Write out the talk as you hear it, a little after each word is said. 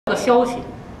个消息，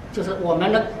就是我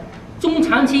们的中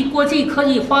长期国际科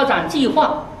技发展计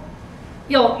划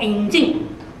要引进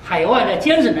海外的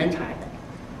尖子人才，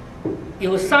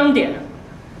有3点：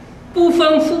不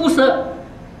分肤色、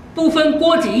不分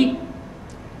国籍、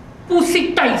不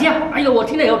惜代价。哎呦，我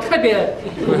听了以后特别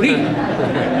鼓励，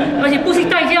而且不惜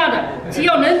代价的，只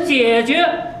要能解决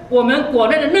我们国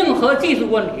内的任何技术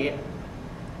问题，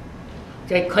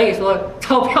这可以说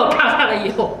钞票大大的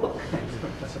有。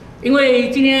因为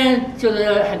今天就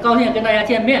是很高兴跟大家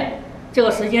见面，这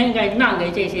个时间应该让给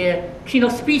这些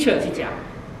keynote speaker 去讲，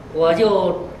我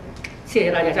就谢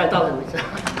谢大家，到此为止。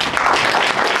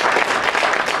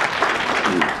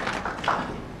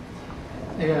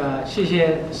那个谢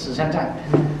谢史参战，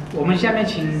我们下面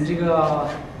请这个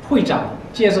会长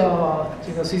介绍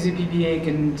这个 CCPPA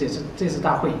跟这次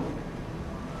大会，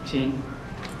请。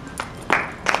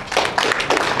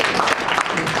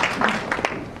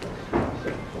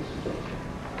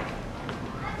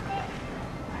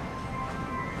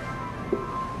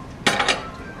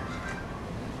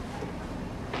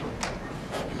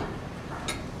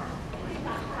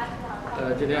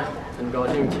今天很高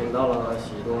兴请到了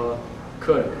许多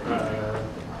客人，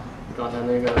刚才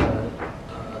那个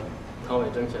汤伟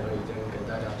征先生已经给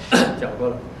大家讲过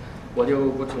了，我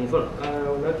就不重复了。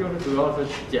那就是主要是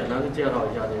简单的介绍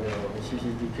一下这个我们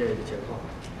CCPPA 的情况。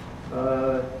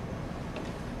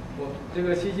我这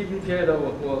个 CCPPA 的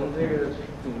我们这个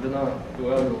组织呢，主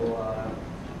要有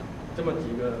这么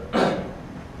几个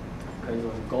可以说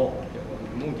是goal，我们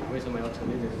的目的，为什么要成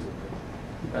立这个组织？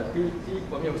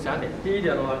我们有3点。第一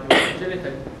点的话，就是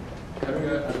facilitate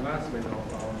career advancement of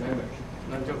our members，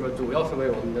 那这个主要是为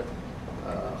我们的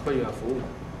会员服务，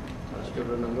就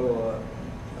是能够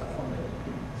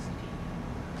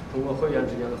通过会员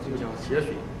之间的互相协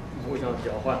许、互相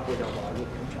交换、互相帮助，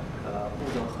互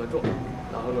相合作，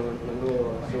然后呢，能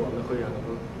够使我们的会员能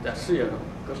够在事业上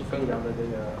更加的这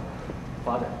个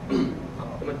发展。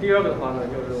那么第二个的话呢，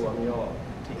就是我们要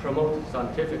promote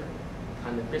scientific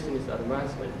and business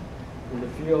advancement in the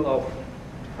field of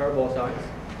herbal science,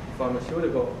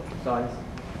 pharmaceutical science,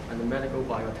 and medical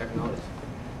biotechnology.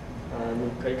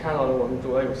 你可以看到的，我们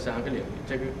主要有3个领域。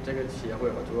这个协会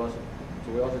吧，主要是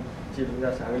集中在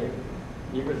3个领域，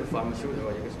一个是 pharmaceutical，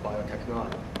 一个是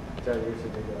biotechnology， 再一个是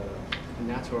这个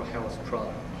natural health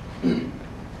product。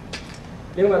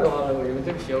另外的话呢，我们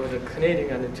这个协会是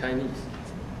Canadian and Chinese.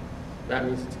 That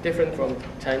means it's different from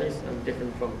Chinese and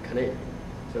different from Canadian.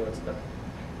 So it's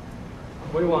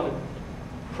we want to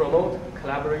promote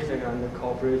collaboration and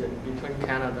cooperation between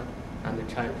Canada and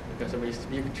China because we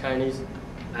speak Chinese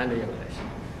and English.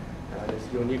 It's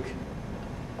unique.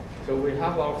 So we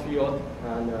have our field,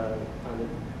 and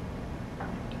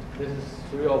this is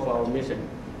 3 of our mission.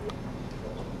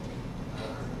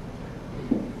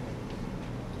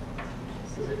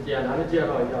 简单的介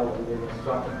绍一下我们这个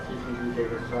structure TCP 这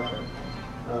个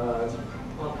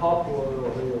structure。on top 我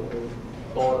们有个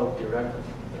board of directors。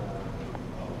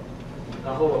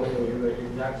然后我们有一个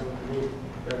executive committee，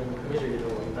 在这个 committee 里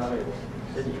头，我们大概有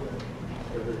10几个人，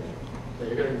就是每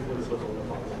个人负责不同的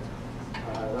方面。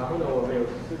然后呢，我们有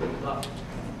4个 club，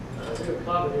 这个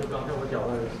club 就是刚才我讲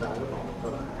的有3个保护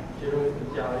课，其中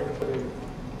加了一个这个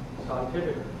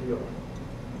scientific field，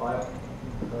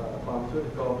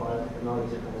 pharmaceutical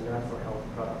biotechnology and natural health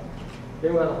product。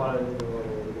另外的话呢，就是我们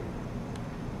有一个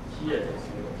企业这个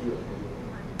field，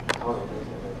 汤伟征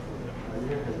先生负责，因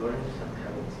为很多人是想开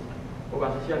公司。不管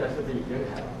是现在是不是已经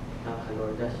开了，但很多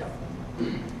人在想。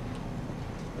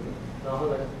然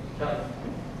后呢，像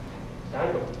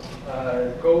3种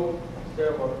，Gold,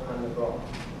 Silver and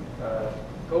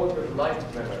Gold。Gold 就是 life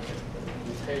membership，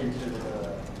 你可以是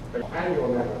这个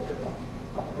annual membership。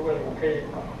如果你可以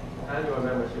annual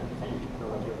membership fee， 那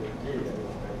么就是1年的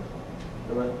membership。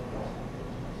那么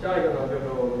下一个呢，就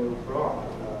是我们 Floor，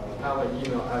 have an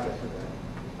email address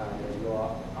and you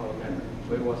are our member.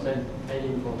 We will send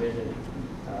any information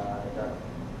that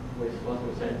we're supposed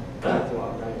to send to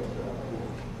our members,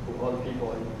 to all the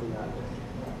people in that list.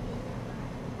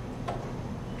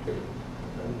 The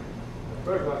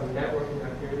first one is networking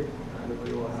activities, and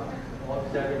we will have all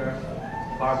seminars,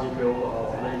 barbecue,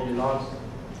 or maybe lunch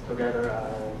together.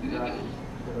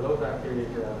 Those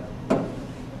activities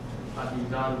are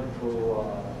designed to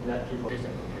let people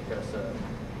listen, because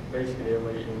basically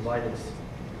we invited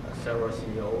several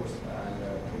CEOs and to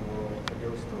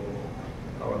introduce to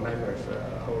our members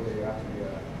how they actually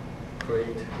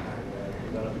create and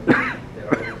develop their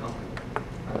own company,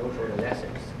 and also the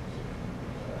lessons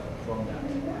from that.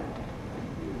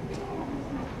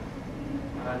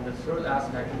 And the third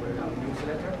aspect, we have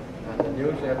newsletter, and the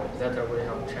newsletter we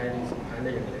have Chinese and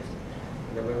English.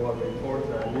 and we will report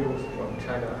news from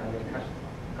China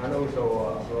and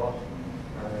also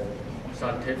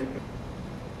scientific.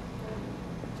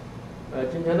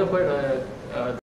 今天的会呢，